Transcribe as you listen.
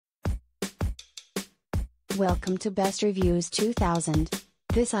Welcome to Best Reviews 2000.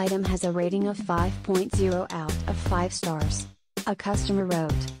 This item has a rating of 5.0 out of 5 stars. A customer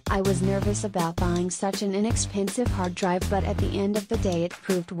wrote, "I was nervous about buying such an inexpensive hard drive, but at the end of the day it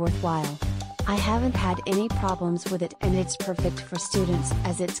proved worthwhile. I haven't had any problems with it, and it's perfect for students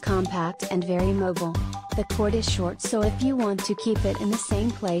as it's compact and very mobile. The cord is short, so if you want to keep it in the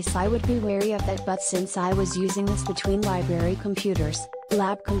same place I would be wary of that, but since I was using this between library computers,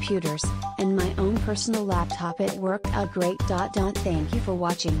 lab computers, and my own personal laptop, it worked out great. Thank you for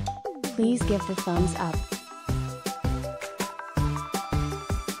watching. Please give the thumbs up.